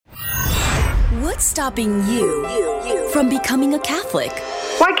What's stopping you from becoming a Catholic?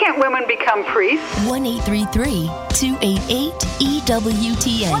 Why can't women become priests?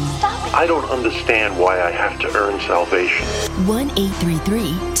 1-833-288-EWTN. I don't understand why I have to earn salvation.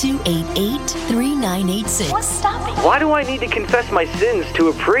 1-833-288-3986. What's stopping? Why do I need to confess my sins to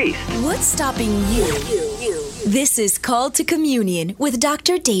a priest? What's stopping you? This is Called to Communion with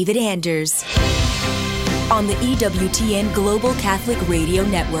Dr. David Anders on the EWTN Global Catholic Radio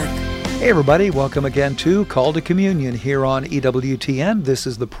Network. Hey everybody, welcome again to Call to Communion here on EWTN. This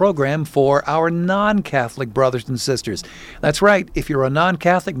is the program for our non-Catholic brothers and sisters. That's right, if you're a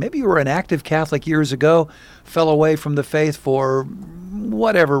non-Catholic, maybe you were an active Catholic years ago, fell away from the faith for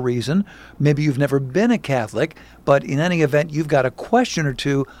whatever reason. Maybe you've never been a Catholic, but in any event, you've got a question or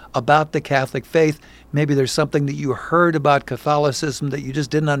two about the Catholic faith. Maybe there's something that you heard about Catholicism that you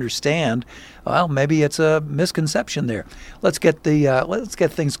just didn't understand. Well, maybe it's a misconception there. Let's get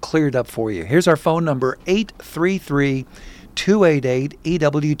things cleared up for you. Here's our phone number,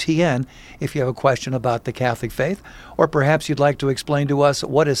 833-288-EWTN, if you have a question about the Catholic faith, or perhaps you'd like to explain to us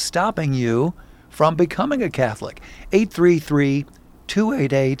what is stopping you from becoming a Catholic.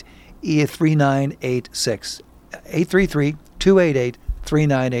 833-288-3986.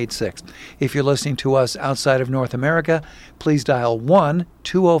 833-288-3986. If you're listening to us outside of North America, please dial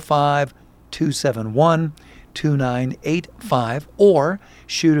 1-205-271-2985 or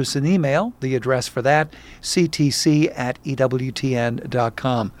shoot us an email. The address for that,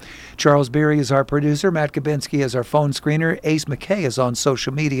 ctc@ewtn.com. Charles Beery is our producer. Matt Kabinski is our phone screener. Ace McKay is on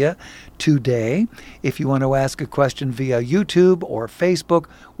social media today. If you want to ask a question via YouTube or Facebook,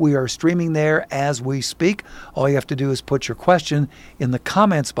 we are streaming there as we speak. All you have to do is put your question in the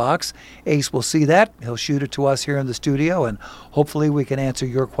comments box. Ace will see that. He'll shoot it to us here in the studio, and hopefully we can answer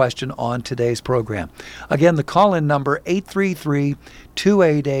your question on today's program. Again, the call-in number,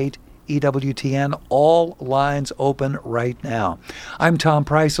 833-288-EWTN. All lines open right now. I'm Tom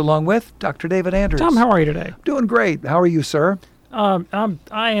Price along with Dr. David Anders. Tom, how are you today? Doing great. How are you, sir? I'm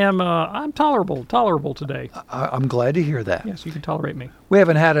tolerable today. I'm glad to hear that. Yes, you can tolerate me. We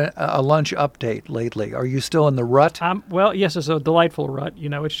haven't had a lunch update lately. Are you still in the rut? Well, yes, it's a delightful rut. You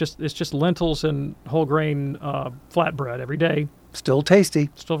know, it's just lentils and whole grain flatbread every day. Still tasty.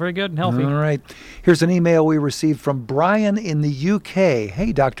 Still very good and healthy. All right. Here's an email we received from Brian in the UK.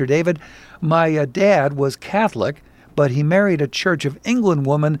 Hey, Dr. David, my dad was Catholic, but he married a Church of England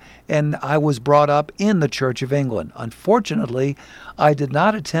woman, and I was brought up in the Church of England. Unfortunately, I did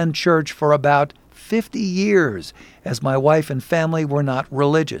not attend church for about 50 years, as my wife and family were not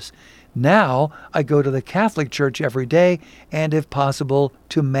religious. Now, I go to the Catholic Church every day, and if possible,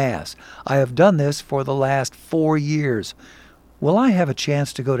 to Mass. I have done this for the last 4 years. Will I have a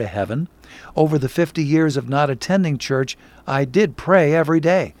chance to go to heaven? Over the 50 years of not attending church, I did pray every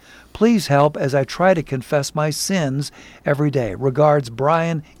day. Please help as I try to confess my sins every day. Regards,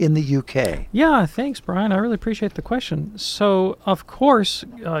 Brian in the UK. Yeah, thanks, Brian. I really appreciate the question. So, of course,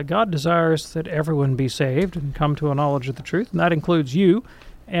 God desires that everyone be saved and come to a knowledge of the truth, and that includes you.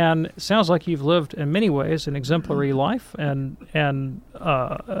 And it sounds like you've lived in many ways an exemplary life,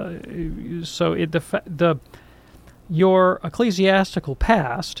 your ecclesiastical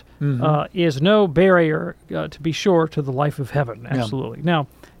past is no barrier, to be sure, to the life of heaven. Absolutely. Yeah. Now,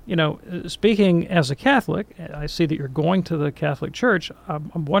 you know, speaking as a Catholic, I see that you're going to the Catholic Church.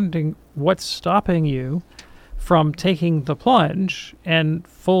 I'm wondering what's stopping you from taking the plunge and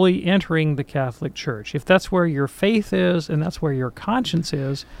fully entering the Catholic Church. If that's where your faith is and that's where your conscience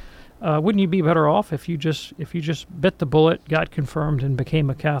is, wouldn't you be better off if you just bit the bullet, got confirmed, and became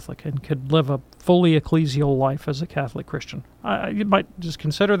a Catholic and could live a fully ecclesial life as a Catholic Christian? You might just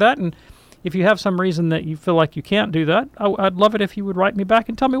consider that, and if you have some reason that you feel like you can't do that, I'd love it if you would write me back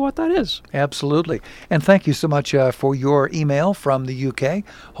and tell me what that is. Absolutely. And thank you so much for your email from the UK.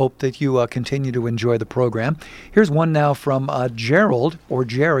 Hope that you continue to enjoy the program. Here's one now from Gerald, or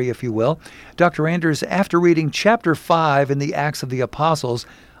Jerry, if you will. Dr. Anders, after reading chapter 5 in the Acts of the Apostles,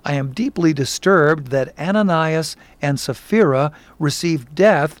 I am deeply disturbed that Annanias and Sapphira received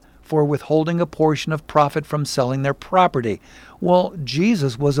death for withholding a portion of profit from selling their property. Well,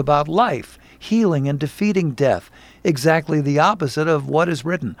 Jesus was about life, healing, and defeating death, exactly the opposite of what is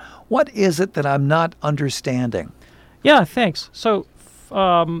written. What is it that I'm not understanding? Yeah, thanks. So,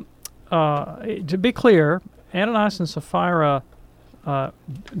 to be clear, Annanias and Sapphira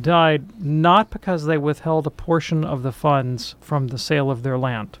died not because they withheld a portion of the funds from the sale of their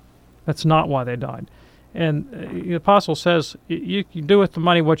land. That's not why they died. And the apostle says, you can do with the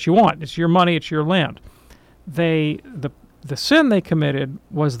money what you want. It's your money, it's your land. The sin they committed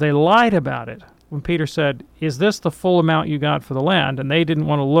was they lied about it. when Peter said, "Is this the full amount you got for the land?" And they didn't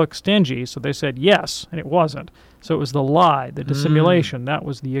want to look stingy, so they said yes, and it wasn't. So it was the lie, the dissimulation. That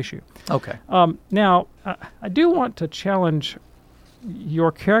was the issue. Okay. Now, I do want to challenge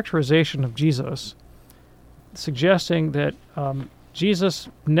your characterization of Jesus, suggesting that Jesus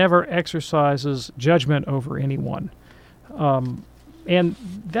never exercises judgment over anyone. And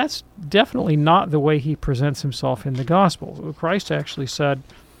that's definitely not the way he presents himself in the Gospel. Christ actually said,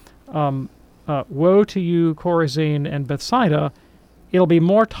 "Woe to you, Chorazin and Bethsaida! It'll be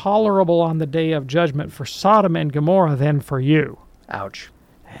more tolerable on the day of judgment for Sodom and Gomorrah than for you." Ouch.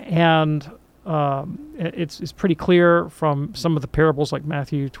 And it's pretty clear from some of the parables like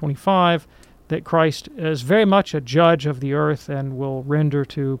Matthew 25 that Christ is very much a judge of the earth and will render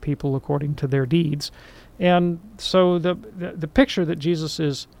to people according to their deeds. And so the picture that Jesus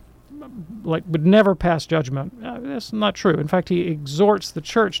is would never pass judgment, that's not true. In fact, he exhorts the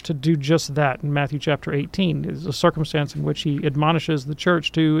church to do just that in Matthew chapter 18. Is a circumstance in which he admonishes the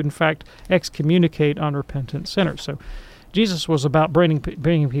church to, in fact, excommunicate unrepentant sinners. So Jesus was about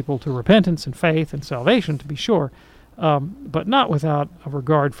bringing people to repentance and faith and salvation, to be sure, but not without a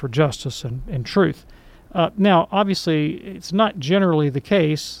regard for justice and truth. Now, obviously, it's not generally the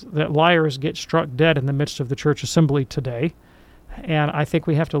case that liars get struck dead in the midst of the church assembly today, and I think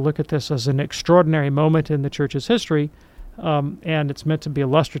we have to look at this as an extraordinary moment in the church's history, and it's meant to be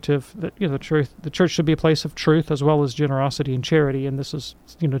illustrative that the church should be a place of truth as well as generosity and charity, and this is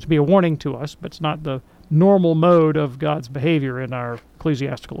to be a warning to us, but it's not the normal mode of God's behavior in our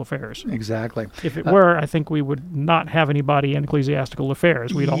ecclesiastical affairs. Exactly. If it were, I think we would not have anybody in ecclesiastical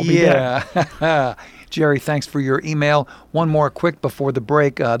affairs. We'd all be dead. Yeah. Jerry, thanks for your email. One more quick before the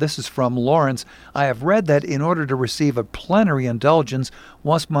break. This is from Lawrence. I have read that in order to receive a plenary indulgence,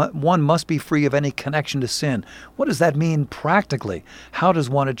 one must be free of any connection to sin. What does that mean practically? How does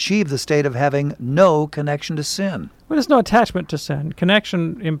one achieve the state of having no connection to sin? Well, there's no attachment to sin.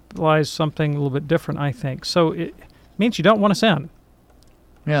 Connection implies something a little bit different, I think. So it means you don't want to sin.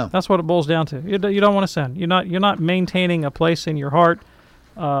 Yeah, that's what it boils down to. You don't want to sin. You're not maintaining a place in your heart,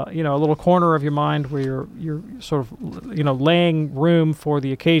 a little corner of your mind where you're sort of laying room for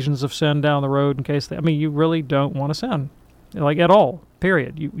the occasions of sin down the road in case you really don't want to sin, at all.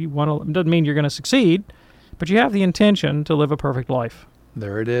 Period. You want to. It doesn't mean you're going to succeed, but you have the intention to live a perfect life.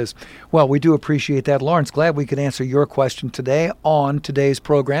 There it is. Well, we do appreciate that, Lawrence. Glad we could answer your question today on today's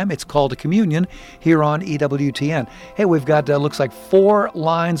program. It's Call to Communion here on EWTN. Hey, we've got, looks like 4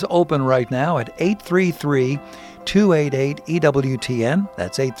 lines open right now at 833-288-EWTN.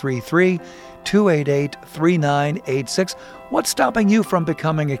 That's 833-288-3986. What's stopping you from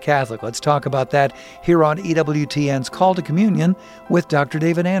becoming a Catholic? Let's talk about that here on EWTN's Call to Communion with Dr.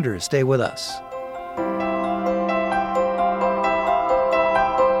 David Anders. Stay with us.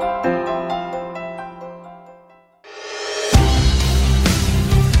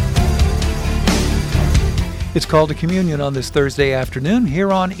 It's Called to Communion on this Thursday afternoon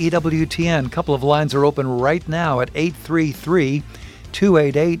here on EWTN. A couple of lines are open right now at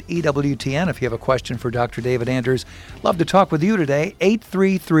 833-288-EWTN. If you have a question for Dr. David Anders, love to talk with you today,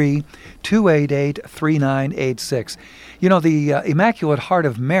 833-288-3986. The Immaculate Heart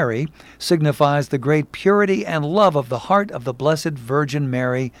of Mary signifies the great purity and love of the heart of the Blessed Virgin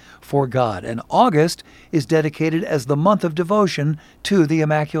Mary for God. And August is dedicated as the month of devotion to the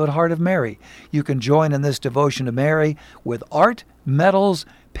Immaculate Heart of Mary. You can join in this devotion to Mary with art, medals,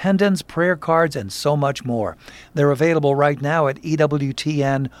 pendants, prayer cards, and so much more. They're available right now at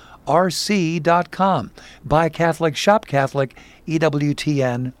EWTNRC.com. Buy Catholic, shop Catholic,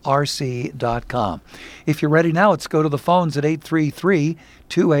 EWTNRC.com. If you're ready now, let's go to the phones at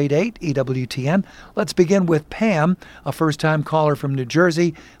 833-288-EWTN. Let's begin with Pam, a first-time caller from New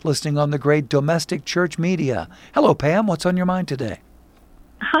Jersey, listening on the great domestic church media. Hello, Pam. What's on your mind today?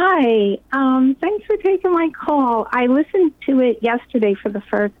 Hi. Thanks for taking my call. I listened to it yesterday for the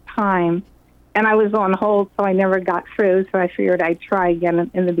first time, and I was on hold, so I never got through, so I figured I'd try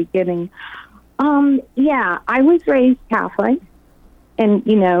again in the beginning. I was raised Catholic and,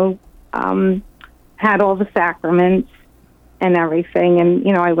 had all the sacraments and everything.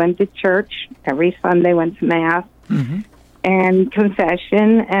 And, I went to church every Sunday, went to Mass and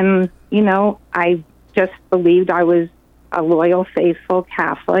confession. And, I just believed I was a loyal, faithful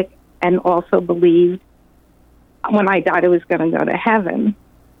Catholic, and also believed when I died I was going to go to heaven.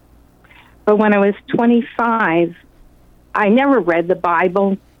 But when I was 25, I never read the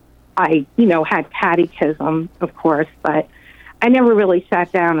Bible. I, had catechism, of course, but I never really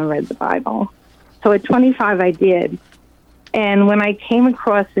sat down and read the Bible. So at 25, I did. And when I came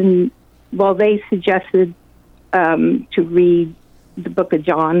across, they suggested to read the book of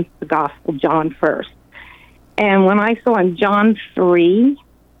John, the Gospel John first. And when I saw in John 3,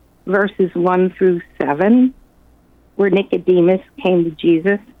 verses 1 through 7, where Nicodemus came to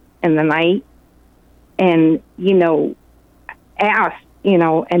Jesus in the night and, asked,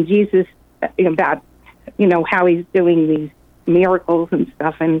 and Jesus about, how he's doing these miracles and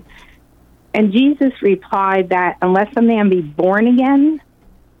stuff. And Jesus replied that unless a man be born again,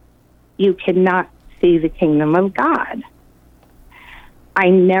 you cannot see the kingdom of God. I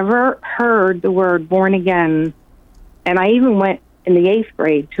never heard the word born again, and I even went in the 8th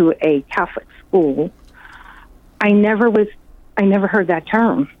grade to a Catholic school. I never heard that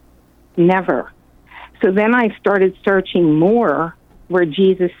term. Never. So then I started searching more where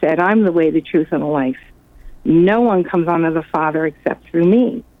Jesus said, I'm the way, the truth, and the life. No one comes unto the Father except through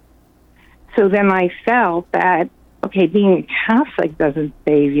me. So then I felt that, okay, being a Catholic doesn't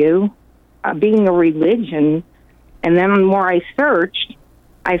save you. Being a religion, and then the more I searched,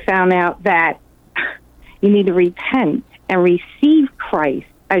 I found out that you need to repent and receive Christ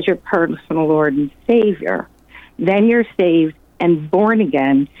as your personal Lord and Savior. Then you're saved and born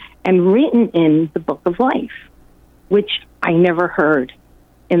again and written in the book of life, which I never heard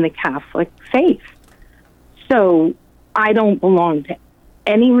in the Catholic faith. So I don't belong to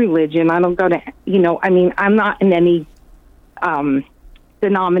any religion. I don't go to, I'm not in any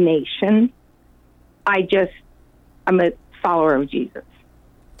denomination. I'm a follower of Jesus.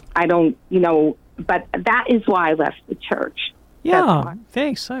 I don't, but that is why I left the church. Yeah,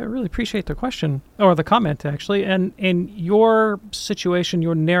 thanks. I really appreciate the question, or the comment, actually. And your situation,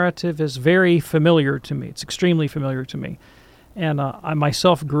 your narrative is very familiar to me. It's extremely familiar to me. And I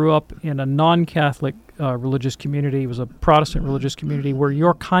myself grew up in a non-Catholic religious community. It was a Protestant religious community where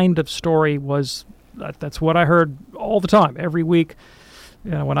your kind of story was, that's what I heard all the time, every week.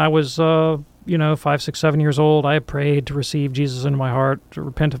 When I was, 5, 6, 7 years old, I prayed to receive Jesus into my heart, to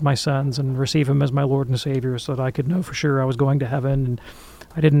repent of my sins, and receive him as my Lord and Savior so that I could know for sure I was going to heaven. And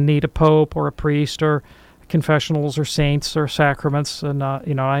I didn't need a pope or a priest or confessionals or saints or sacraments. And,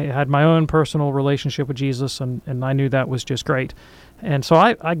 I had my own personal relationship with Jesus, and I knew that was just great. And so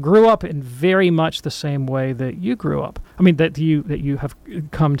I grew up in very much the same way that you grew up. That you have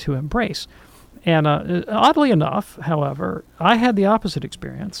come to embrace. And oddly enough, however, I had the opposite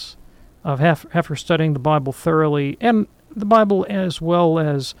experience of after studying the Bible thoroughly, and the Bible as well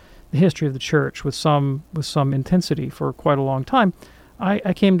as the history of the church with some intensity for quite a long time.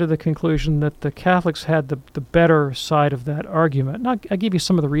 I came to the conclusion that the Catholics had the better side of that argument. And I'll give you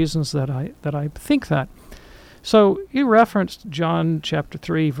some of the reasons that I think that. So you referenced John chapter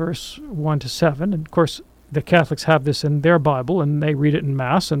 3, verse 1 to 7, and of course the Catholics have this in their Bible, and they read it in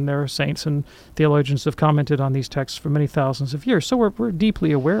Mass, and their saints and theologians have commented on these texts for many thousands of years. So we're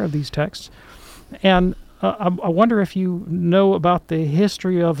deeply aware of these texts. And I wonder if you know about the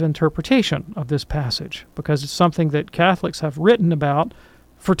history of interpretation of this passage, because it's something that Catholics have written about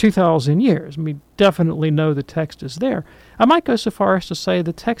for 2,000 years. We definitely know the text is there. I might go so far as to say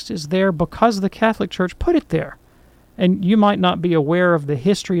the text is there because the Catholic Church put it there. And you might not be aware of the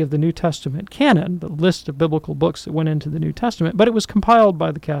history of the New Testament canon, the list of biblical books that went into the New Testament, but it was compiled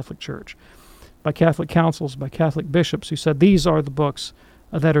by the Catholic Church, by Catholic councils, by Catholic bishops who said these are the books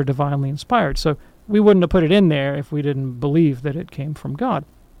that are divinely inspired. So we wouldn't have put it in there if we didn't believe that it came from God.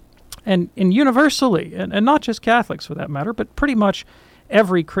 And universally, and not just Catholics for that matter, but pretty much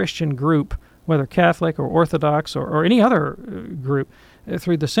every Christian group, whether Catholic or Orthodox or any other group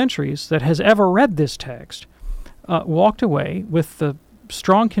through the centuries that has ever read this text, walked away with the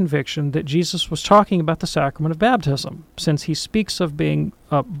strong conviction that Jesus was talking about the sacrament of baptism, since he speaks of being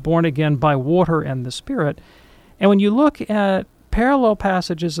born again by water and the Spirit. And when you look at parallel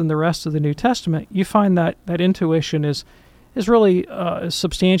passages in the rest of the New Testament, you find that intuition is really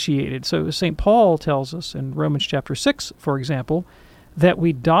substantiated. So St. Paul tells us in Romans chapter 6, for example, that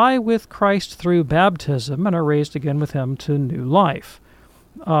we die with Christ through baptism and are raised again with him to new life.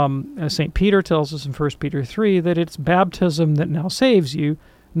 St. Peter tells us in 1 Peter 3 that it's baptism that now saves you,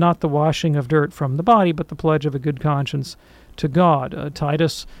 not the washing of dirt from the body, but the pledge of a good conscience to God.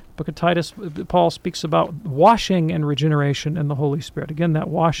 Book of Titus, Paul speaks about washing and regeneration in the Holy Spirit. Again, that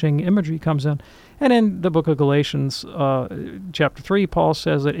washing imagery comes in. And in the book of Galatians, chapter 3, Paul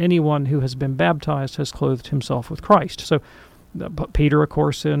says that anyone who has been baptized has clothed himself with Christ. So Peter, of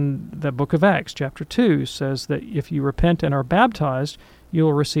course, in the book of Acts, chapter 2, says that if you repent and are baptized, you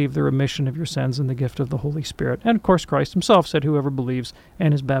will receive the remission of your sins and the gift of the Holy Spirit. And, of course, Christ himself said, whoever believes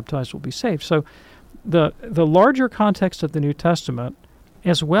and is baptized will be saved. So the larger context of the New Testament,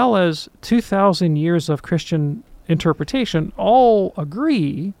 as well as 2,000 years of Christian interpretation, all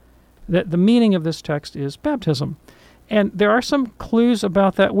agree that the meaning of this text is baptism. And there are some clues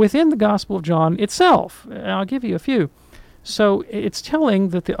about that within the Gospel of John itself. I'll give you a few. So it's telling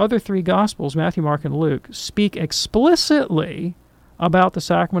that the other three Gospels, Matthew, Mark, and Luke, speak explicitly about the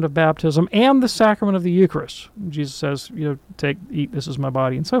sacrament of baptism and the sacrament of the Eucharist. Jesus says, take, eat, this is my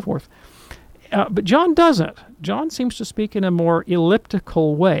body, and so forth. But John doesn't. John seems to speak in a more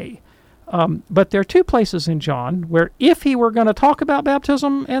elliptical way. But there are two places in John where if he were going to talk about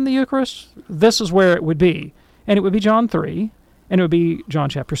baptism and the Eucharist, this is where it would be. And it would be John 3, and it would be John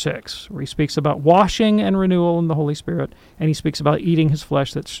chapter 6, where he speaks about washing and renewal in the Holy Spirit, and he speaks about eating his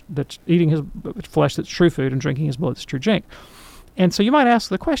flesh that's eating his flesh that's true food and drinking his blood that's true drink. And so you might ask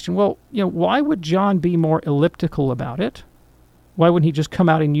the question, well, why would John be more elliptical about it? Why wouldn't he just come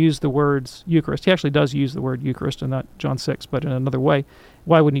out and use the words Eucharist? He actually does use the word Eucharist in not John 6, but in another way.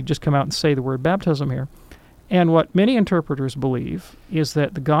 Why wouldn't he just come out and say the word baptism here? And what many interpreters believe is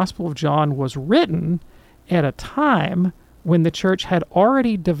that the Gospel of John was written at a time when the church had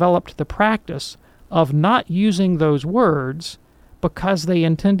already developed the practice of not using those words because they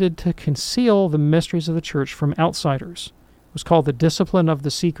intended to conceal the mysteries of the church from outsiders. It was called the discipline of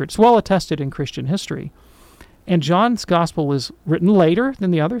the secret. It's well attested in Christian history. And John's Gospel is written later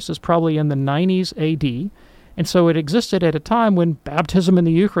than the others. It's probably in the 90s AD. And so it existed at a time when baptism and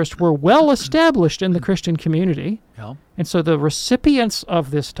the Eucharist were well established in the Christian community. Yeah. And so the recipients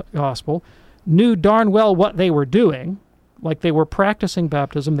of this Gospel knew darn well what they were doing, like they were practicing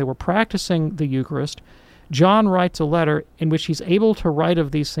baptism, they were practicing the Eucharist. John writes a letter in which he's able to write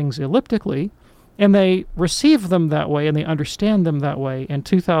of these things elliptically, and they receive them that way, and they understand them that way, and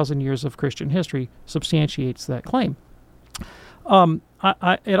 2,000 years of Christian history substantiates that claim.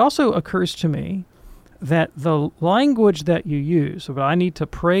 It also occurs to me that the language that you use, that I need to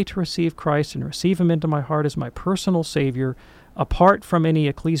pray to receive Christ and receive him into my heart as my personal Savior, apart from any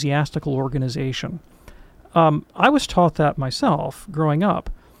ecclesiastical organization. I was taught that myself growing up,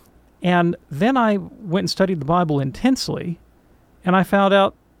 and then I went and studied the Bible intensely, and I found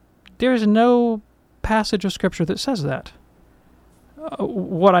out there's no passage of Scripture that says that.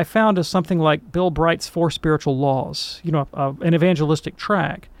 What I found is something like Bill Bright's 4 Spiritual Laws, an evangelistic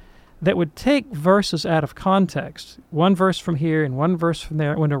tract that would take verses out of context, one verse from here and one verse from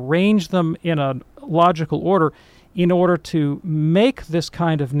there, and arrange them in a logical order in order to make this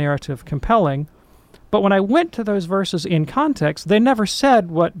kind of narrative compelling. But when I went to those verses in context, they never said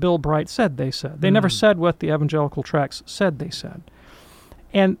what Bill Bright said they said. They never said what the evangelical tracts said they said.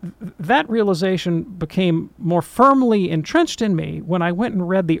 And that realization became more firmly entrenched in me when I went and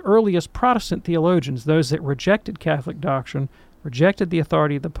read the earliest Protestant theologians, those that rejected Catholic doctrine, rejected the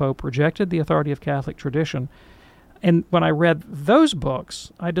authority of the Pope, rejected the authority of Catholic tradition. And when I read those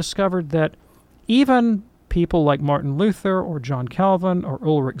books, I discovered that even people like Martin Luther or John Calvin or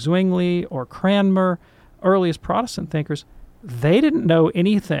Ulrich Zwingli or Cranmer, earliest Protestant thinkers, they didn't know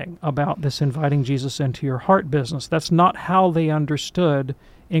anything about this inviting Jesus into your heart business. That's not how they understood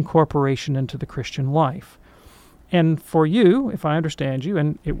incorporation into the Christian life. And for you, if I understand you,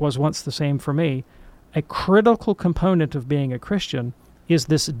 and it was once the same for me, a critical component of being a Christian is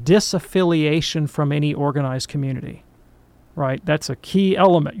this disaffiliation from any organized community. Right? That's a key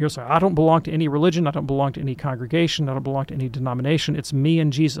element. You're saying, I don't belong to any religion, I don't belong to any congregation, I don't belong to any denomination. It's me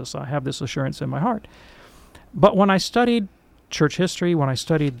and Jesus. I have this assurance in my heart. But when I studied church history, when I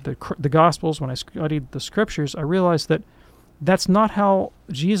studied the Gospels, when I studied the Scriptures, I realized that that's not how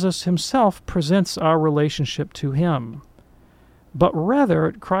Jesus himself presents our relationship to him. But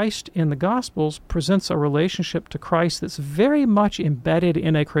rather, Christ in the Gospels presents a relationship to Christ that's very much embedded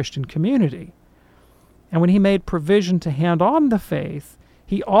in a Christian community. And when he made provision to hand on the faith,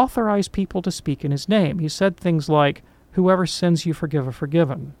 he authorized people to speak in his name. He said things like, whoever sins you forgive are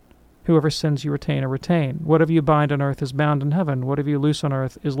forgiven. Whoever sins you retain are retained. Whatever you bind on earth is bound in heaven. Whatever you loose on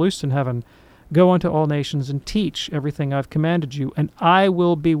earth is loosed in heaven. Go unto all nations and teach everything I've commanded you, and I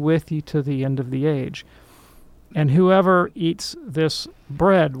will be with you to the end of the age. And whoever eats this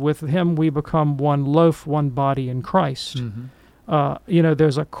bread, with him we become one loaf, one body in Christ. Mm-hmm.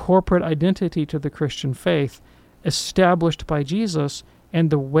 There's a corporate identity to the Christian faith established by Jesus, and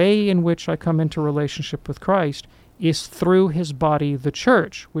the way in which I come into relationship with Christ is through his body, the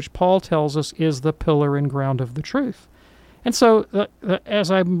church, which Paul tells us is the pillar and ground of the truth. And so as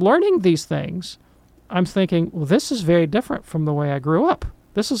I'm learning these things, I'm thinking, well, this is very different from the way I grew up.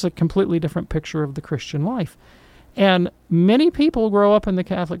 This is a completely different picture of the Christian life. And many people grow up in the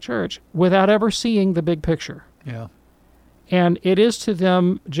Catholic Church without ever seeing the big picture. Yeah. And it is to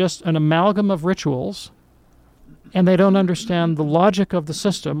them just an amalgam of rituals, and they don't understand the logic of the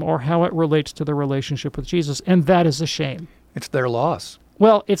system or how it relates to the relationship with Jesus, and that is a shame. It's their loss.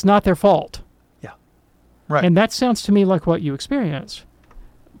 Well, it's not their fault. Yeah. Right. And that sounds to me like what you experienced.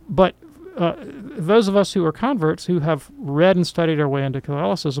 But those of us who are converts who have read and studied our way into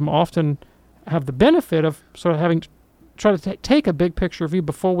Catholicism often have the benefit of sort of having to try to take a big picture view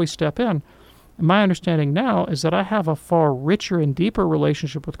before we step in. And my understanding now is that I have a far richer and deeper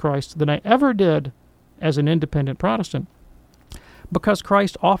relationship with Christ than I ever did as an independent Protestant, because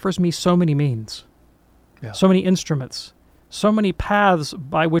Christ offers me so many means, so many instruments, so many paths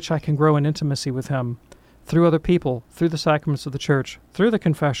by which I can grow in intimacy with Him, through other people, through the sacraments of the Church, through the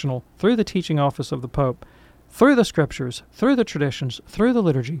confessional, through the teaching office of the Pope, through the Scriptures, through the traditions, through the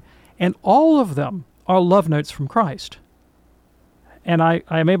liturgy, and all of them are love notes from Christ. And I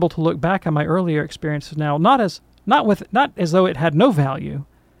am able to look back on my earlier experiences now, not as though it had no value,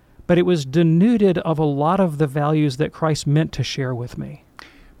 but it was denuded of a lot of the values that Christ meant to share with me.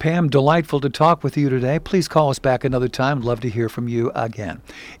 Pam, delightful to talk with you today. Please call us back another time. I'd love to hear from you again.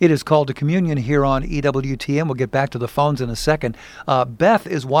 It is Called to Communion here on EWTN. We'll get back to the phones in a second. Beth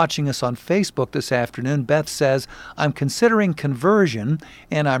is watching us on Facebook this afternoon. Beth says, I'm considering conversion,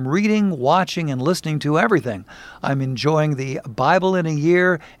 and I'm reading, watching, and listening to everything. I'm enjoying the Bible in a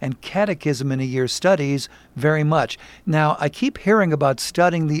Year and Catechism in a Year studies very much. Now, I keep hearing about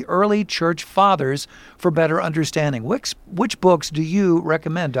studying the early church fathers for better understanding. Which books do you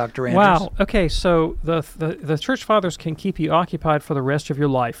recommend, Dr. Andrews? Wow. Okay, so the church fathers can keep you occupied for the rest of your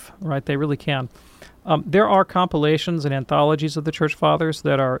life, right? They really can. There are compilations and anthologies of the church fathers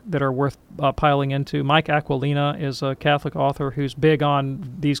that are worth piling into. Mike Aquilina is a Catholic author who's big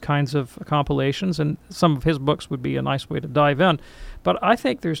on these kinds of compilations, and some of his books would be a nice way to dive in. But I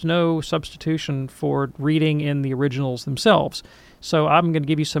think there's no substitution for reading in the originals themselves. So I'm going to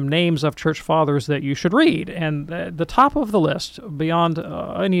give you some names of church fathers that you should read. And the top of the list, beyond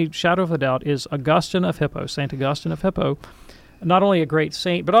any shadow of a doubt, is Augustine of Hippo, St. Augustine of Hippo. Not only a great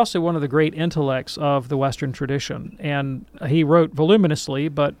saint, but also one of the great intellects of the Western tradition. And he wrote voluminously,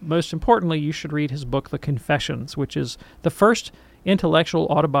 but most importantly, you should read his book, The Confessions, which is the first intellectual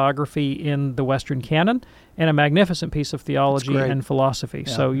autobiography in the Western canon, and a magnificent piece of theology and philosophy.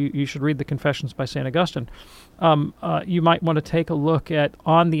 Yeah. So you should read The Confessions by St. Augustine. You might want to take a look at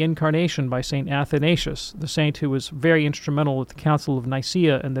On the Incarnation by St. Athanasius, the saint who was very instrumental at the Council of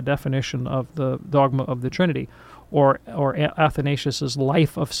Nicaea in the definition of the dogma of the Trinity, or Athanasius's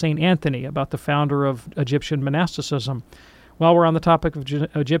Life of St. Anthony, about the founder of Egyptian monasticism. While we're on the topic of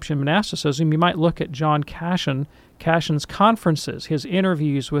Egyptian monasticism, you might look at John Cashin's conferences, his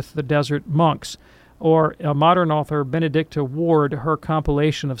interviews with the desert monks, or a modern author, Benedicta Ward, her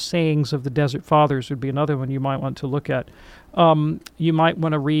compilation of sayings of the Desert Fathers would be another one you might want to look at. You might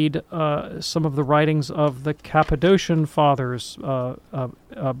want to read some of the writings of the Cappadocian Fathers,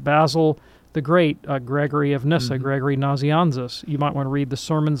 Basil the Great, Gregory of Nyssa, Gregory Nazianzus. You might want to read the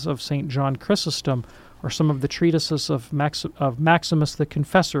sermons of St. John Chrysostom, or some of the treatises of Maximus the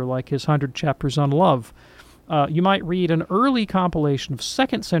Confessor, like his 100 Chapters on Love. You might read an early compilation of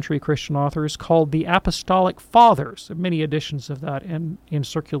second-century Christian authors called the Apostolic Fathers. There are many editions of that in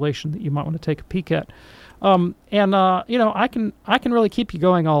circulation that you might want to take a peek at. I can really keep you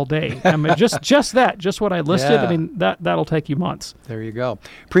going all day. I mean, just what I listed. Yeah. I mean, that'll take you months. There you go.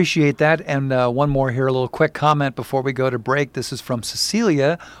 Appreciate that. And one more here, a little quick comment before we go to break. This is from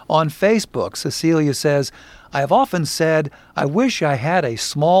Cecilia on Facebook. Cecilia says, I have often said, I wish I had a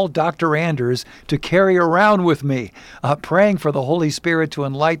small Dr. Anders to carry around with me, praying for the Holy Spirit to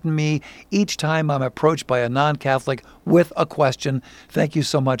enlighten me each time I'm approached by a non-Catholic with a question. Thank you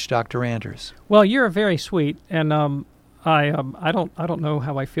so much, Dr. Anders. Well, you're very sweet, and I don't know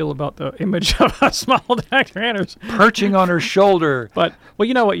how I feel about the image of a small Dr. Anders perching on her shoulder. But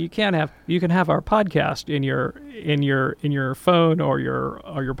you know what? You can have our podcast in your phone or your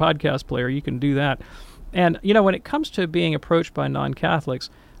podcast player. You can do that. And, when it comes to being approached by non-Catholics,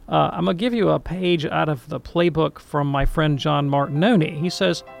 I'm going to give you a page out of the playbook from my friend John Martinoni. He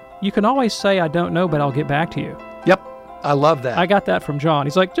says, you can always say, I don't know, but I'll get back to you. Yep, I love that. I got that from John.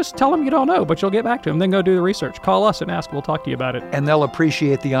 He's like, just tell him you don't know, but you'll get back to him. Then go do the research. Call us and ask. We'll talk to you about it. And they'll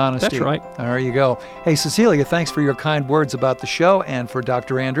appreciate the honesty. That's right. There you go. Hey, Cecilia, thanks for your kind words about the show and for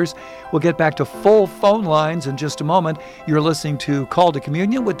Dr. Anders. We'll get back to full phone lines in just a moment. You're listening to Call to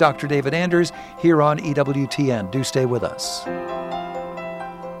Communion with Dr. David Anders here on EWTN. Do stay with us.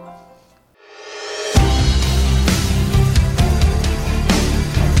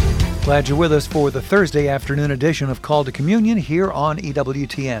 Glad you're with us for the Thursday afternoon edition of Call to Communion here on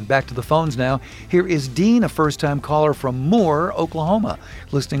EWTN. Back to the phones now. Here is Dean, a first-time caller from Moore, Oklahoma,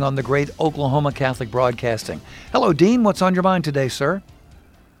 listening on the great Oklahoma Catholic Broadcasting. Hello, Dean. What's on your mind today, sir?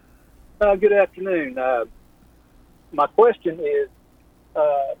 Good afternoon. My question is,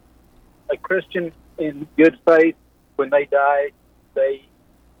 a Christian in good faith, when they die,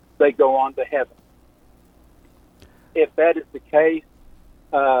 they go on to heaven. If that is the case,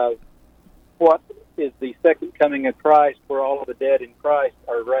 what is the second coming of Christ, where all of the dead in Christ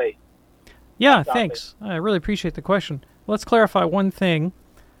are raised? Yeah, thanks. I really appreciate the question. Let's clarify one thing.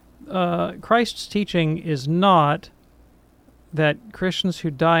 Christ's teaching is not that Christians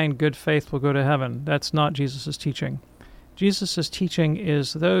who die in good faith will go to heaven. That's not Jesus' teaching. Jesus' teaching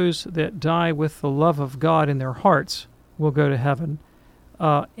is those that die with the love of God in their hearts will go to heaven,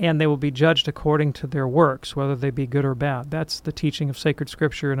 and they will be judged according to their works, whether they be good or bad. That's the teaching of sacred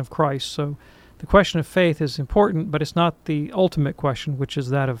Scripture and of Christ. So the question of faith is important, but it's not the ultimate question, which is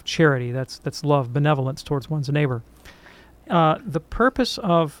that of charity. That's love, benevolence towards one's neighbor. The purpose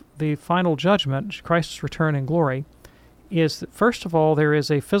of the final judgment, Christ's return in glory, is that, first of all, there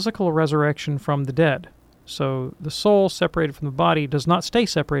is a physical resurrection from the dead. So the soul separated from the body does not stay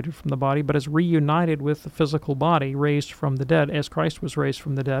separated from the body, but is reunited with the physical body raised from the dead, as Christ was raised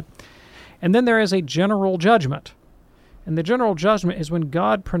from the dead. And then there is a general judgment. And the general judgment is when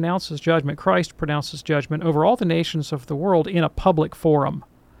God pronounces judgment, Christ pronounces judgment over all the nations of the world in a public forum.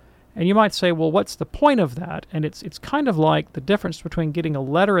 And you might say, well, what's the point of that? And it's kind of like the difference between getting a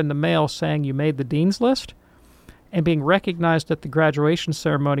letter in the mail saying you made the dean's list and being recognized at the graduation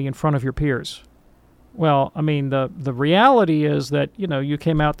ceremony in front of your peers. Well, I mean, the reality is that, you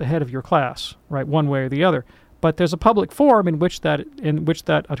came out the head of your class, right, one way or the other. But there's a public forum in which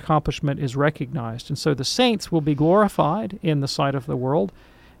that accomplishment is recognized. And so the saints will be glorified in the sight of the world,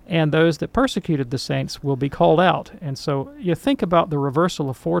 and those that persecuted the saints will be called out. And so you think about the reversal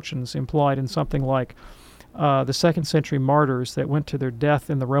of fortunes implied in something like the second century martyrs that went to their death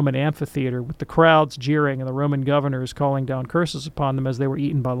in the Roman amphitheater with the crowds jeering and the Roman governors calling down curses upon them as they were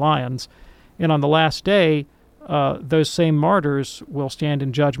eaten by lions. And on the last day, those same martyrs will stand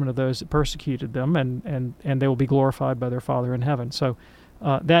in judgment of those that persecuted them, and they will be glorified by their Father in heaven. So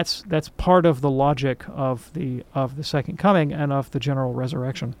that's part of the logic of the second coming and of the general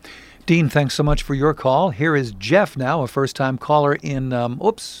resurrection. Dean, thanks so much for your call. Here is Jeff now, a first-time caller in,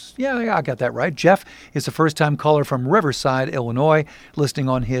 I got that right. Jeff is a first-time caller from Riverside, Illinois, listening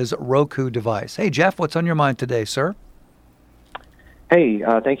on his Roku device. Hey, Jeff, what's on your mind today, sir? Hey,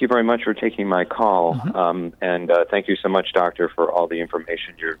 thank you very much for taking my call, and thank you so much, Doctor, for all the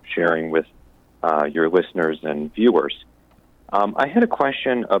information you're sharing with your listeners and viewers. I had a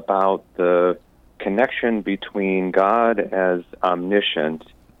question about the connection between God as omniscient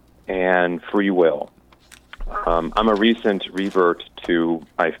and free will. I'm a recent revert to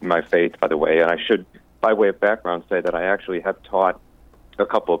my faith, by the way, and I should, by way of background, say that I actually have taught a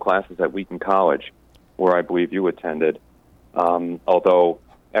couple of classes at Wheaton College, where I believe you attended. Although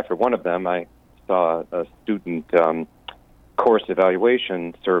after one of them, I saw a student course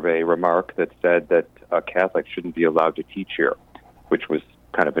evaluation survey remark that said that a Catholic shouldn't be allowed to teach here, which was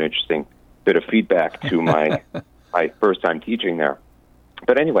kind of an interesting bit of feedback to my first time teaching there.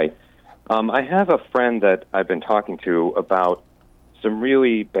 But anyway, I have a friend that I've been talking to about some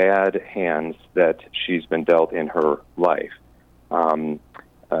really bad hands that she's been dealt in her life.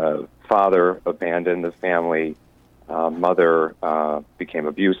 Father abandoned the family. Mother became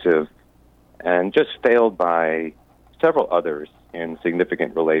abusive, and just failed by several others in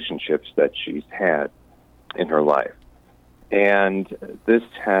significant relationships that she's had in her life. And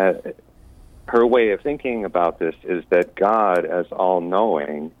her way of thinking about this is that God, as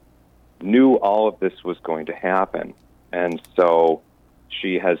all-knowing, knew all of this was going to happen. And so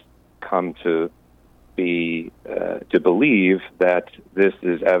she has come to believe that this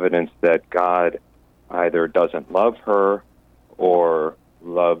is evidence that God either doesn't love her or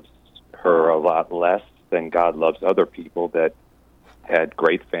loves her a lot less than God loves other people that had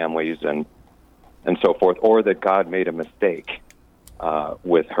great families and so forth, or that God made a mistake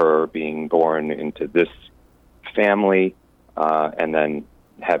with her being born into this family and then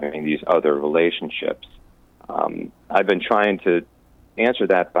having these other relationships. I've been trying to answer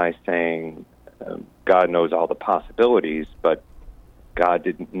that by saying God knows all the possibilities, but God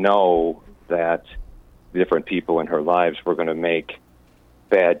didn't know that different people in her lives were going to make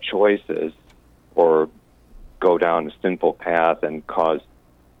bad choices or go down a sinful path and cause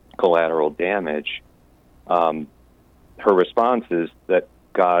collateral damage. Her response is that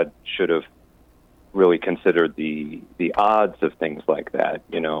God should have really considered the odds of things like that,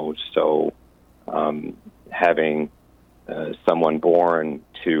 so having someone born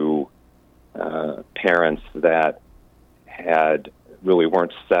to parents that really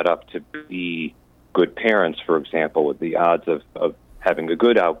weren't set up to be good parents, for example, the odds of having a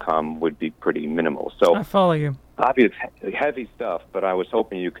good outcome would be pretty minimal. So I follow you. Obviously, heavy stuff, but I was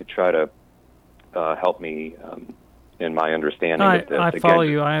hoping you could try to help me in my understanding of this. I follow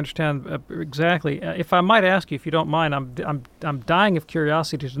you. I understand exactly. If I might ask you, if you don't mind, I'm dying of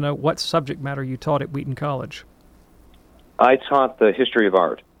curiosity to know what subject matter you taught at Wheaton College. I taught the history of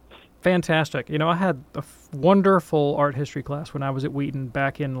art. Fantastic. I had a wonderful art history class when I was at Wheaton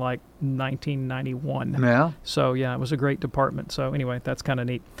back in 1991. Yeah. So yeah, it was a great department. So anyway, that's kind of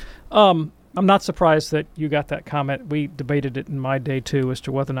neat. I'm not surprised that you got that comment. We debated it in my day too as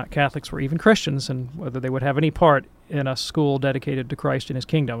to whether or not Catholics were even Christians and whether they would have any part in a school dedicated to Christ and His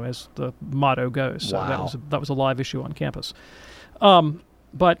kingdom, as the motto goes. So wow. that was a live issue on campus.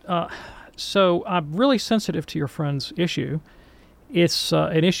 So I'm really sensitive to your friend's issue. It's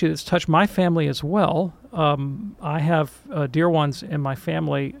an issue that's touched my family as well. I have dear ones in my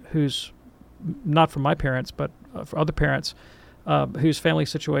family who's not from my parents, but for other parents, whose family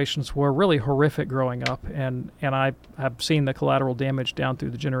situations were really horrific growing up, and I have seen the collateral damage down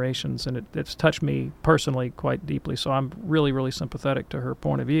through the generations, and it's touched me personally quite deeply, so I'm really, really sympathetic to her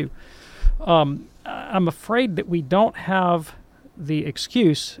point of view. I'm afraid that we don't have the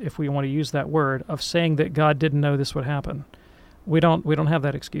excuse, if we want to use that word, of saying that God didn't know this would happen. We don't have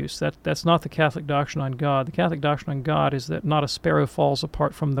that excuse. That's not the Catholic doctrine on God. The Catholic doctrine on God is that not a sparrow falls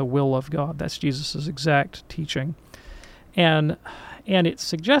apart from the will of God. That's Jesus' exact teaching. And it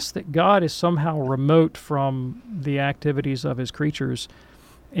suggests that God is somehow remote from the activities of His creatures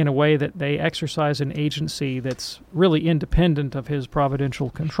in a way that they exercise an agency that's really independent of His providential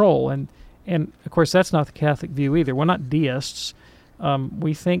control. And of course, that's not the Catholic view either. We're not deists.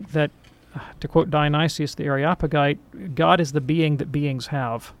 We think that, to quote Dionysius the Areopagite, God is the being that beings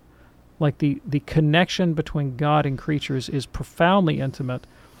have. Like the connection between God and creatures is profoundly intimate,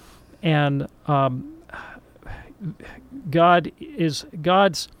 and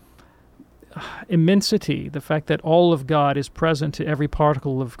God's immensity, the fact that all of God is present to every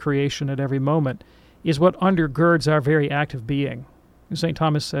particle of creation at every moment, is what undergirds our very act of being. St.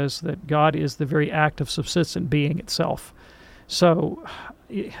 Thomas says that God is the very act of subsistent being itself. So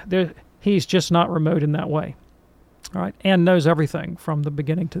He's just not remote in that way, all right, and knows everything from the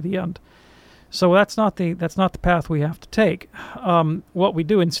beginning to the end. So that's not the path we have to take. What we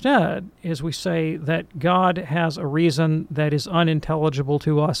do instead is we say that God has a reason that is unintelligible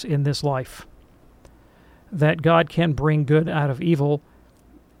to us in this life, that God can bring good out of evil,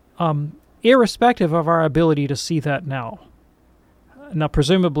 irrespective of our ability to see that now. Now,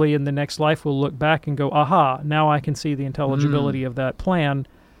 presumably in the next life we'll look back and go, aha, now I can see the intelligibility of that plan.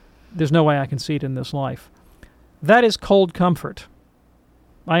 There's no way I can see it in this life. That is cold comfort.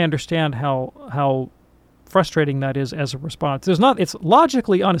 I understand how frustrating that is as a response. It's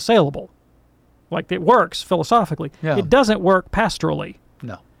logically unassailable. Like, it works philosophically. Yeah. It doesn't work pastorally.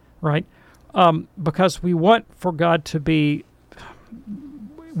 No. Right? Because we want for God to be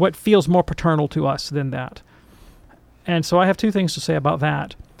what feels more paternal to us than that. And so I have two things to say about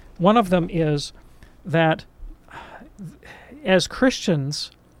that. One of them is that as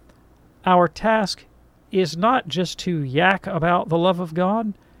Christians, our task is not just to yak about the love of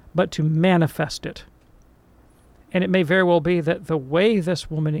God, but to manifest it. And it may very well be that the way this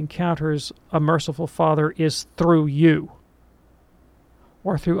woman encounters a merciful Father is through you,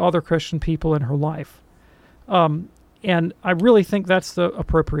 or through other Christian people in her life. And I really think that's the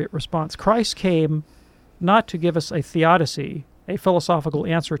appropriate response. Christ came not to give us a theodicy, a philosophical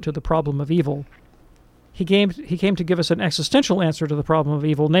answer to the problem of evil. He came to give us an existential answer to the problem of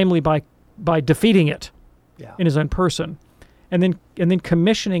evil, namely by defeating it in His own person, and then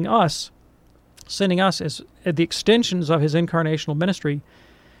commissioning us, sending us as the extensions of His incarnational ministry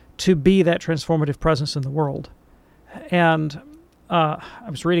to be that transformative presence in the world. And I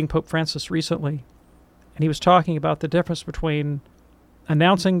was reading Pope Francis recently, and he was talking about the difference between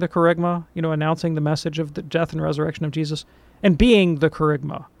announcing the kerygma, announcing the message of the death and resurrection of Jesus, and being the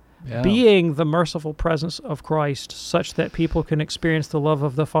kerygma, being the merciful presence of Christ, such that people can experience the love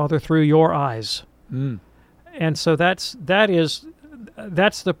of the Father through your eyes. And so that's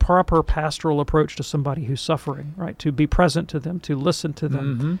the proper pastoral approach to somebody who's suffering, right? To be present to them, to listen to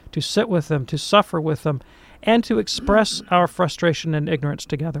them, to sit with them, to suffer with them, and to express our frustration and ignorance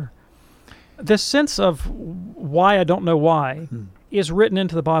together. This sense of why I don't know why is written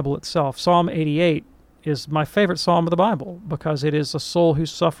into the Bible itself. Psalm 88 is my favorite psalm of the Bible because it is a soul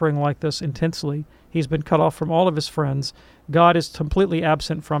who's suffering like this intensely. He's been cut off from all of his friends. God is completely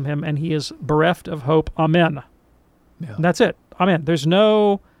absent from him, and he is bereft of hope. Amen. Yeah. And that's it. Amen. There's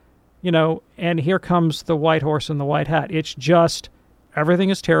no, and here comes the white horse and the white hat. It's just everything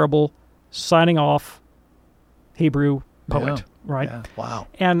is terrible, signing off, Hebrew poet, right? Yeah. Wow.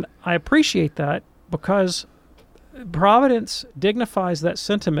 And I appreciate that because Providence dignifies that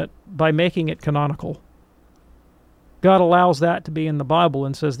sentiment by making it canonical. God allows that to be in the Bible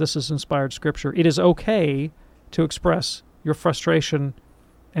and says this is inspired Scripture. It is okay to express your frustration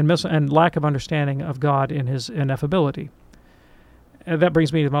and lack of understanding of God in His ineffability. And that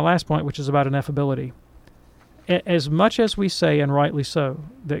brings me to my last point, which is about ineffability. As much as we say, and rightly so,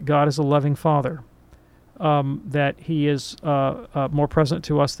 that God is a loving Father, that He is more present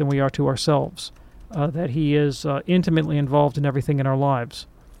to us than we are to ourselves, that He is intimately involved in everything in our lives,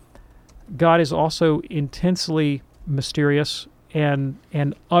 God is also intensely mysterious and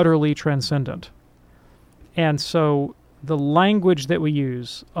utterly transcendent. And so the language that we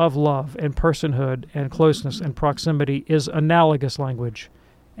use of love and personhood and closeness and proximity is analogous language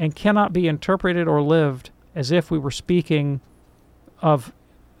and cannot be interpreted or lived as if we were speaking of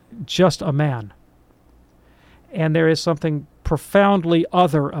just a man. And there is something profoundly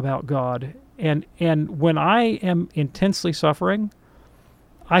other about God. And when I am intensely suffering,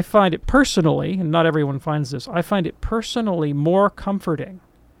 I find it personally, and not everyone finds this, I find it personally more comforting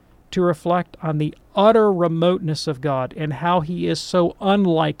to reflect on the utter remoteness of God and how He is so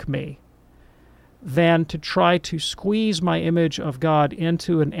unlike me than to try to squeeze my image of God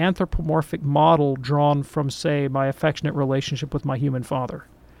into an anthropomorphic model drawn from, say, my affectionate relationship with my human father.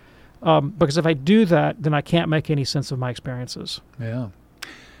 Because if I do that, then I can't make any sense of my experiences. Yeah.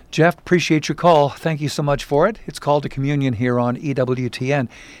 Jeff, appreciate your call. Thank you so much for it. It's Call to Communion here on EWTN.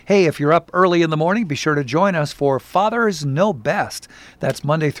 Hey, if you're up early in the morning, be sure to join us for Fathers Know Best. That's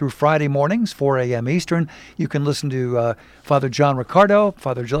Monday through Friday mornings, 4 a.m. Eastern. You can listen to Father John Ricardo,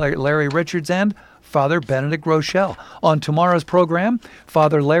 Father Larry Richards, and Father Benedict Rochelle. On tomorrow's program,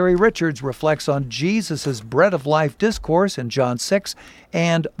 Father Larry Richards reflects on Jesus' Bread of Life discourse in John 6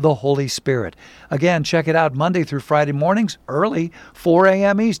 and the Holy Spirit. Again, check it out Monday through Friday mornings, early, 4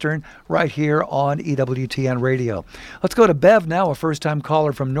 a.m. Eastern, right here on EWTN Radio. Let's go to Bev now, a first-time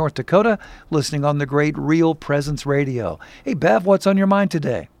caller from North Dakota, listening on the great Real Presence Radio. Hey, Bev, what's on your mind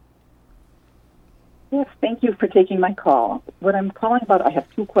today? Yes, thank you for taking my call. What I'm calling about, I have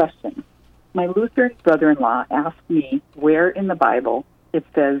two questions. My Lutheran brother-in-law asked me where in the Bible it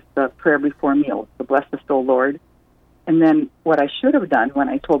says the prayer before meals, the bless us, O Lord. And then what I should have done when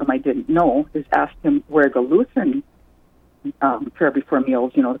I told him I didn't know is ask him where the Lutheran prayer before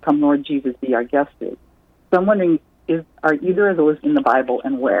meals, the come Lord Jesus be our guest is. So I'm wondering, are either of those in the Bible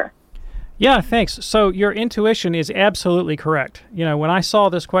and where? Yeah, thanks. So your intuition is absolutely correct. When I saw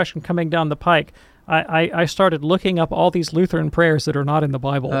this question coming down the pike, I started looking up all these Lutheran prayers that are not in the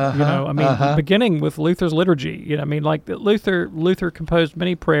Bible. Beginning with Luther's liturgy. Luther composed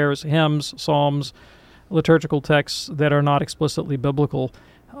many prayers, hymns, psalms, liturgical texts that are not explicitly biblical.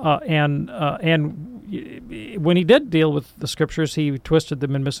 And when he did deal with the scriptures, he twisted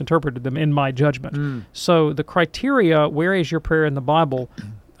them and misinterpreted them, in my judgment. So the criteria, where is your prayer in the Bible,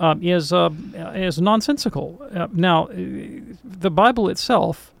 is nonsensical. Now, the Bible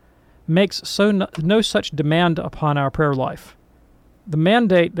itself makes no such demand upon our prayer life. The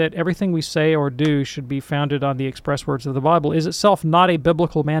mandate that everything we say or do should be founded on the express words of the Bible is itself not a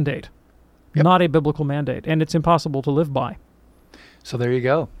biblical mandate. Yep. Not a biblical mandate, and it's impossible to live by. So there you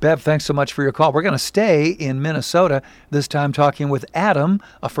go. Bev, thanks so much for your call. We're going to stay in Minnesota, this time talking with Adam,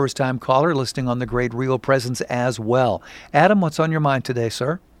 a first-time caller listening on the great Real Presence as well. Adam, what's on your mind today,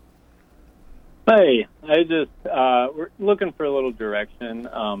 sir? Hey, we're looking for a little direction.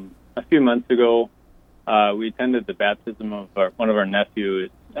 A few months ago, we attended the baptism of one of our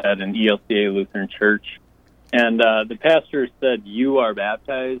nephews at an ELCA Lutheran church. And the pastor said, "You are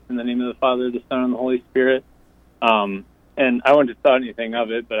baptized in the name of the Father, the Son, and the Holy Spirit." And I wouldn't have thought anything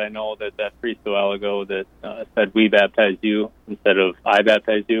of it, but I know that priest a while ago that said, "We baptize you," instead of "I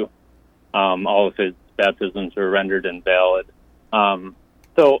baptize you." All of his baptisms were rendered invalid.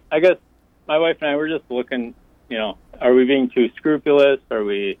 So I guess my wife and I were just looking, are we being too scrupulous? Are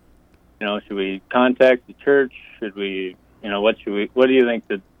we... should we contact the church? Should we, what do you think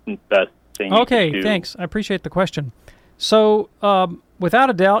the best thing Okay, to do? Thanks. I appreciate the question. So, without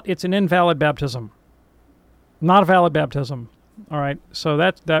a doubt, it's an invalid baptism. Not a valid baptism. All right. So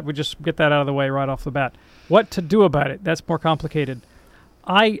that would just get that out of the way right off the bat. What to do about it? That's more complicated.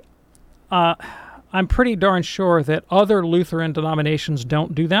 I'm pretty darn sure that other Lutheran denominations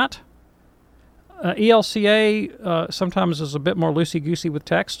don't do that. ELCA sometimes is a bit more loosey-goosey with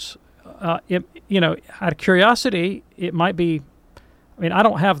texts. Out of curiosity, it might be. I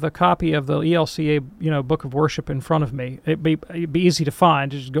don't have the copy of the ELCA, Book of Worship in front of me. It'd be easy to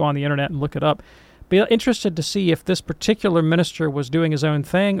find. Just go on the internet and look it up. Be interested to see if this particular minister was doing his own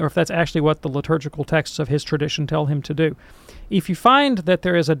thing, or if that's actually what the liturgical texts of his tradition tell him to do. If you find that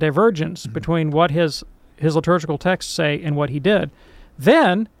there is a divergence between what his his liturgical texts say and what he did,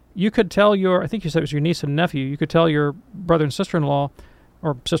 then you could tell I think you said it was your niece and nephew, you could tell your brother and sister-in-law,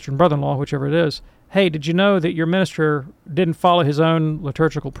 or sister and brother-in-law, whichever it is, hey, did you know that your minister didn't follow his own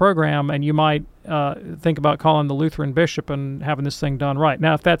liturgical program, and you might think about calling the Lutheran bishop and having this thing done right.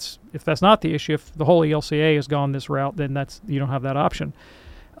 Now, if that's not the issue, if the whole ELCA has gone this route, then you don't have that option.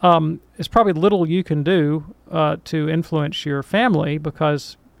 There's probably little you can do to influence your family,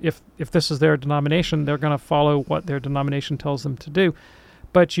 because if this is their denomination, they're going to follow what their denomination tells them to do.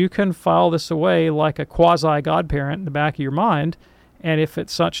 But you can file this away like a quasi-godparent in the back of your mind, and if at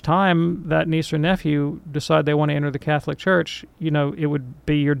such time that niece or nephew decide they want to enter the Catholic Church, it would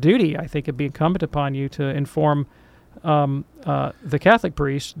be your duty, I think it'd be incumbent upon you to inform the Catholic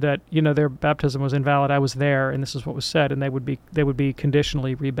priest that, their baptism was invalid, I was there, and this is what was said, and they would be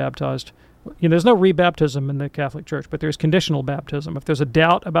conditionally rebaptized. There's no rebaptism in the Catholic Church, but there's conditional baptism. If there's a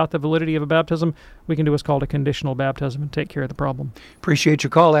doubt about the validity of a baptism, we can do what's called a conditional baptism and take care of the problem. Appreciate your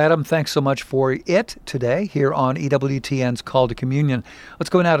call, Adam. Thanks so much for it today here on EWTN's Call to Communion.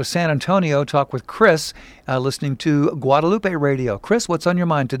 Let's go now to San Antonio, talk with Chris, listening to Guadalupe Radio. Chris, what's on your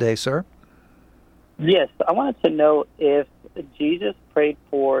mind today, sir? Yes, I wanted to know if Jesus prayed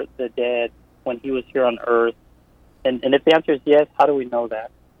for the dead when he was here on earth. And if the answer is yes, how do we know that?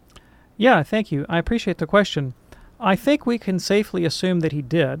 Yeah, thank you. I appreciate the question. I think we can safely assume that he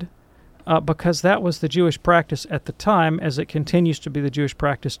did, because that was the Jewish practice at the time, as it continues to be the Jewish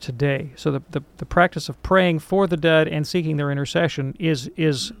practice today. So the practice of praying for the dead and seeking their intercession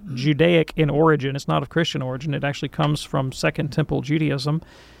is Judaic in origin. It's not of Christian origin. It actually comes from Second Temple Judaism,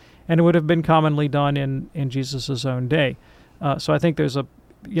 and it would have been commonly done in Jesus' own day. So I think there's a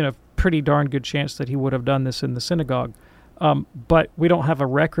pretty darn good chance that he would have done this in the synagogue. But we don't have a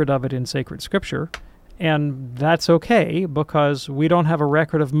record of it in sacred scripture, and that's okay, because we don't have a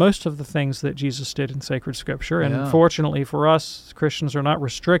record of most of the things that Jesus did in sacred scripture. And fortunately for us, Christians are not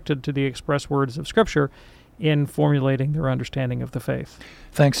restricted to the express words of scripture in formulating their understanding of the faith.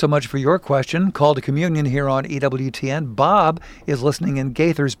 Thanks so much for your question. Call to Communion here on EWTN. Bob is listening in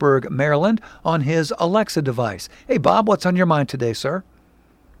Gaithersburg, Maryland, on his Alexa device. Hey, Bob, what's on your mind today, sir?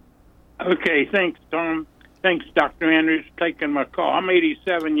 Okay, thanks, Tom. Thanks, Dr. Andrews, for taking my call. I'm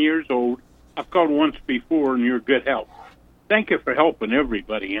 87 years old. I've called once before, and you're good help. Thank you for helping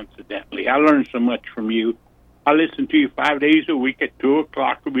everybody, incidentally. I learned so much from you. I listen to you 5 days a week at 2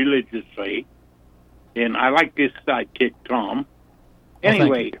 o'clock religiously, and I like this sidekick, Tom.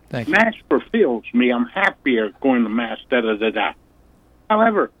 Anyway, thank you. Mass fulfills me. I'm happier going to Mass, da-da-da-da.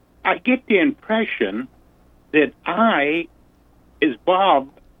 However, I get the impression that I, as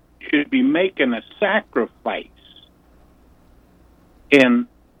Bob, should be making a sacrifice. And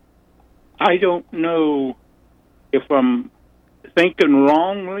I don't know if I'm thinking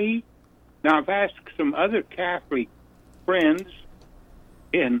wrongly. Now, I've asked some other Catholic friends,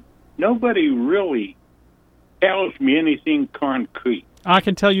 and nobody really tells me anything concrete. I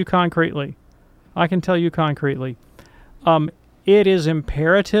can tell you concretely. It is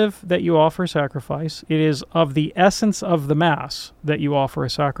imperative that you offer sacrifice. It is of the essence of the Mass that you offer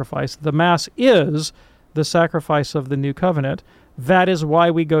a sacrifice. The Mass is the sacrifice of the New Covenant. That is why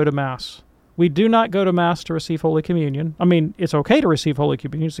we go to Mass. We do not go to Mass to receive Holy Communion. I mean, it's okay to receive Holy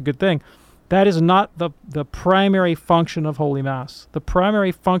Communion. It's a good thing. That is not the primary function of Holy Mass. The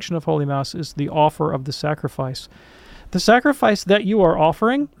primary function of Holy Mass is the offer of the sacrifice. The sacrifice that you are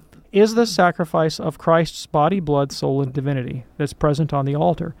offering is the sacrifice of Christ's body, blood, soul, and divinity that's present on the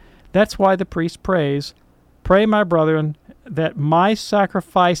altar. That's why the priest prays, "Pray, my brethren, that my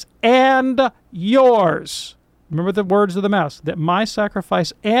sacrifice and yours," remember the words of the Mass, "that my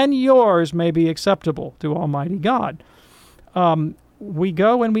sacrifice and yours may be acceptable to Almighty God." We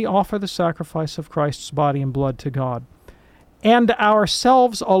go and we offer the sacrifice of Christ's body and blood to God, and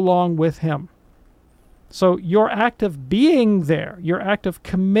ourselves along with Him. So your act of being there, your act of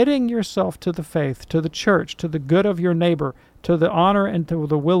committing yourself to the faith, to the church, to the good of your neighbor, to the honor and to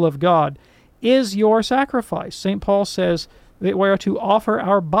the will of God, is your sacrifice. St. Paul says that we are to offer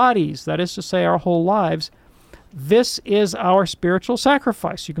our bodies, that is to say our whole lives. This is our spiritual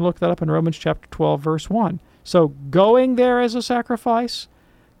sacrifice. You can look that up in Romans chapter 12, verse 1. So going there as a sacrifice,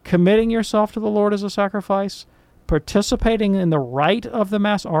 committing yourself to the Lord as a sacrifice, participating in the rite of the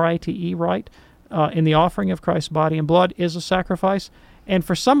Mass, R-I-T-E, rite, in the offering of Christ's body and blood is a sacrifice. And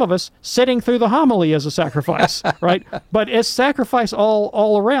for some of us, sitting through the homily is a sacrifice, right? But it's sacrifice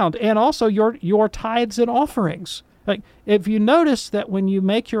all around. And also your tithes and offerings. Like, if you notice that when you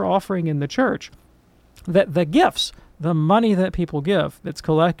make your offering in the church, that the gifts, the money that people give that's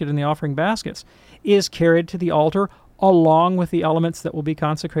collected in the offering baskets, is carried to the altar along with the elements that will be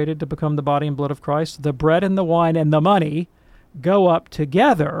consecrated to become the body and blood of Christ. The bread and the wine and the money go up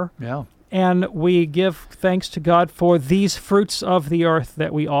together. Yeah. And we give thanks to God for these fruits of the earth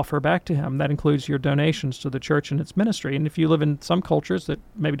that we offer back to Him. That includes your donations to the church and its ministry. And if you live in some cultures that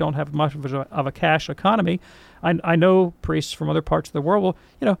maybe don't have much of a cash economy, I know priests from other parts of the world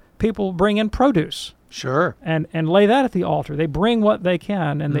will, people bring in produce. Sure. And lay that at the altar. They bring what they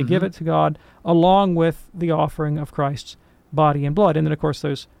can, and they give it to God along with the offering of Christ's body and blood. And then, of course,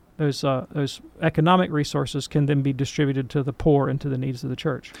 those economic resources can then be distributed to the poor and to the needs of the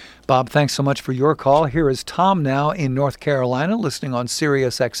church. Bob, thanks so much for your call. Here is Tom now in North Carolina, listening on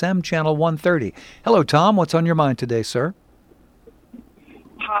Sirius XM, Channel 130. Hello, Tom. What's on your mind today, sir?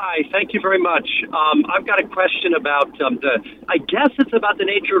 Hi, thank you very much. I've got a question about I guess it's about the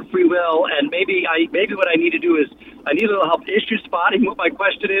nature of free will, and maybe what I need to do is I need a little help issue spotting what my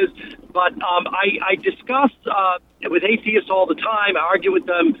question is. But I discuss with atheists all the time. I argue with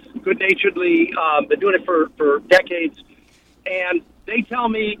them good-naturedly. Been doing it for decades, and they tell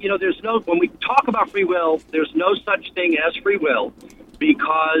me, when we talk about free will, there's no such thing as free will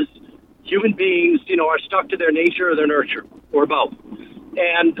because human beings, are stuck to their nature or their nurture, or both.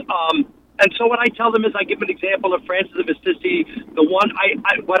 And so what I tell them is I give them an example of Francis of Assisi.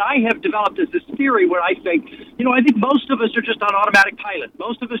 What I have developed is this theory where I think most of us are just on automatic pilot.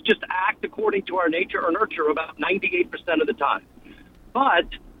 Most of us just act according to our nature or nurture about 98% of the time. But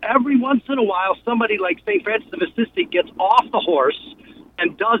every once in a while, somebody like St. Francis of Assisi gets off the horse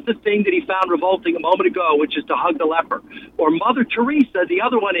and does the thing that he found revolting a moment ago, which is to hug the leper. Or Mother Teresa, the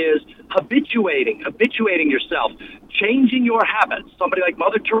other one is habituating yourself, changing your habits. Somebody like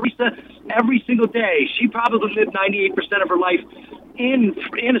Mother Teresa, every single day, she probably lived 98% of her life in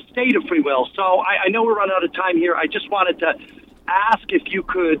a state of free will. So I know we're running out of time here. I just wanted to ask if you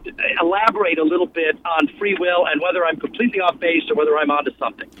could elaborate a little bit on free will and whether I'm completely off base or whether I'm onto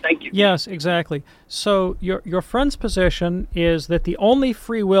something. Thank you. Yes, exactly. So your friend's position is that the only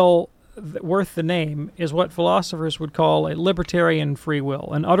free will worth the name is what philosophers would call a libertarian free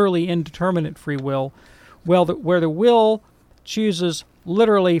will, an utterly indeterminate free will, where the will chooses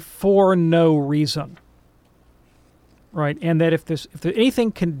literally for no reason. Right, and that if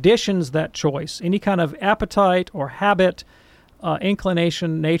anything conditions that choice, any kind of appetite or habit,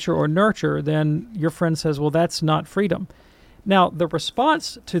 inclination, nature, or nurture, then your friend says, well, that's not freedom. Now, the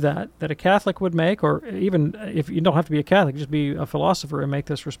response to that a Catholic would make, or even if you don't have to be a Catholic, just be a philosopher and make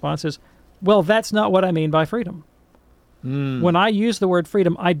this response is, well, that's not what I mean by freedom. When I use the word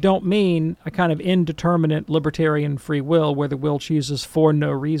freedom, I don't mean a kind of indeterminate libertarian free will where the will chooses for no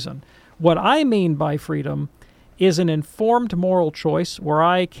reason. What I mean by freedom is an informed moral choice where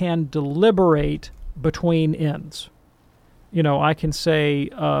I can deliberate between ends. I can say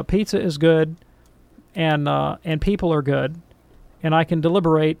pizza is good and people are good, and I can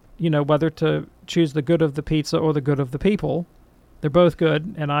deliberate, whether to choose the good of the pizza or the good of the people. They're both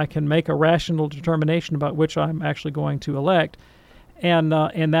good, and I can make a rational determination about which I'm actually going to elect. And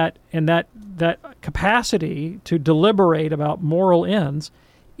that capacity to deliberate about moral ends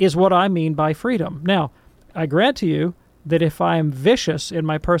is what I mean by freedom. Now, I grant to you that if I am vicious in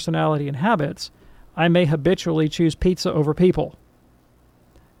my personality and habits, I may habitually choose pizza over people.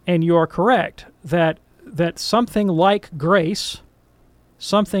 And you are correct that something like grace,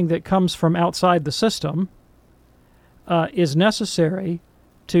 something that comes from outside the system, is necessary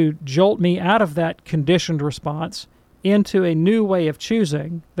to jolt me out of that conditioned response into a new way of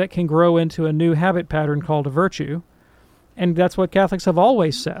choosing that can grow into a new habit pattern called a virtue. And that's what Catholics have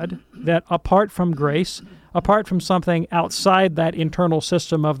always said, that apart from grace, apart from something outside that internal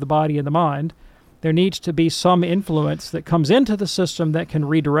system of the body and the mind, there needs to be some influence that comes into the system that can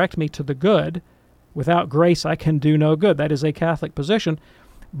redirect me to the good. Without grace, I can do no good. That is a Catholic position.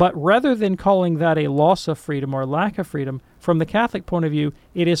 But rather than calling that a loss of freedom or lack of freedom, from the Catholic point of view,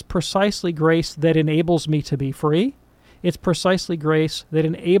 it is precisely grace that enables me to be free. It's precisely grace that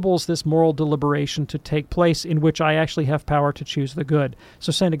enables this moral deliberation to take place in which I actually have power to choose the good.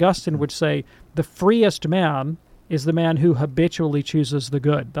 So St. Augustine would say, the freest man is the man who habitually chooses the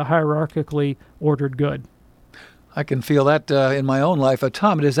good, the hierarchically ordered good. I can feel that in my own life.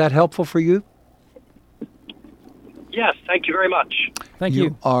 Tom, is that helpful for you? Yes, thank you very much. Thank you.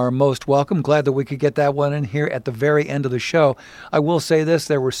 You are most welcome. Glad that we could get that one in here at the very end of the show. I will say this,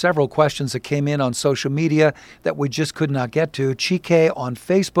 there were several questions that came in on social media that we just could not get to. Chike on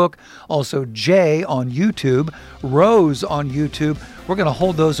Facebook, also Jay on YouTube, Rose on YouTube. We're going to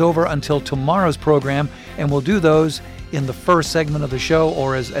hold those over until tomorrow's program, and we'll do those in the first segment of the show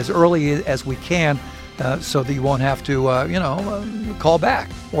or as early as we can so that you won't have to, call back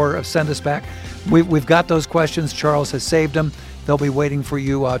or send us back. We've got those questions. Charles has saved them. They'll be waiting for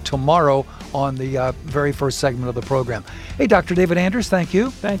you tomorrow on the very first segment of the program. Hey, Dr. David Anders, thank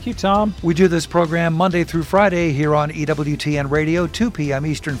you. Thank you, Tom. We do this program Monday through Friday here on EWTN Radio, 2 p.m.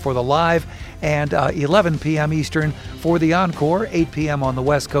 Eastern for the live, and 11 p.m. Eastern for the encore, 8 p.m. on the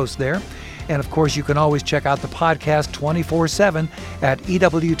West Coast there. And, of course, you can always check out the podcast 24/7 at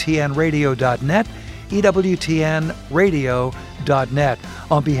EWTNradio.net, EWTNradio.net.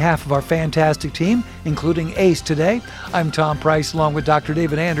 On behalf of our fantastic team, including Ace today, I'm Tom Price along with Dr.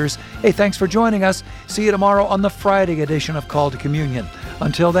 David Anders. Hey, thanks for joining us. See you tomorrow on the Friday edition of Call to Communion.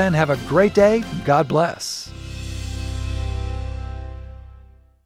 Until then, have a great day. God bless.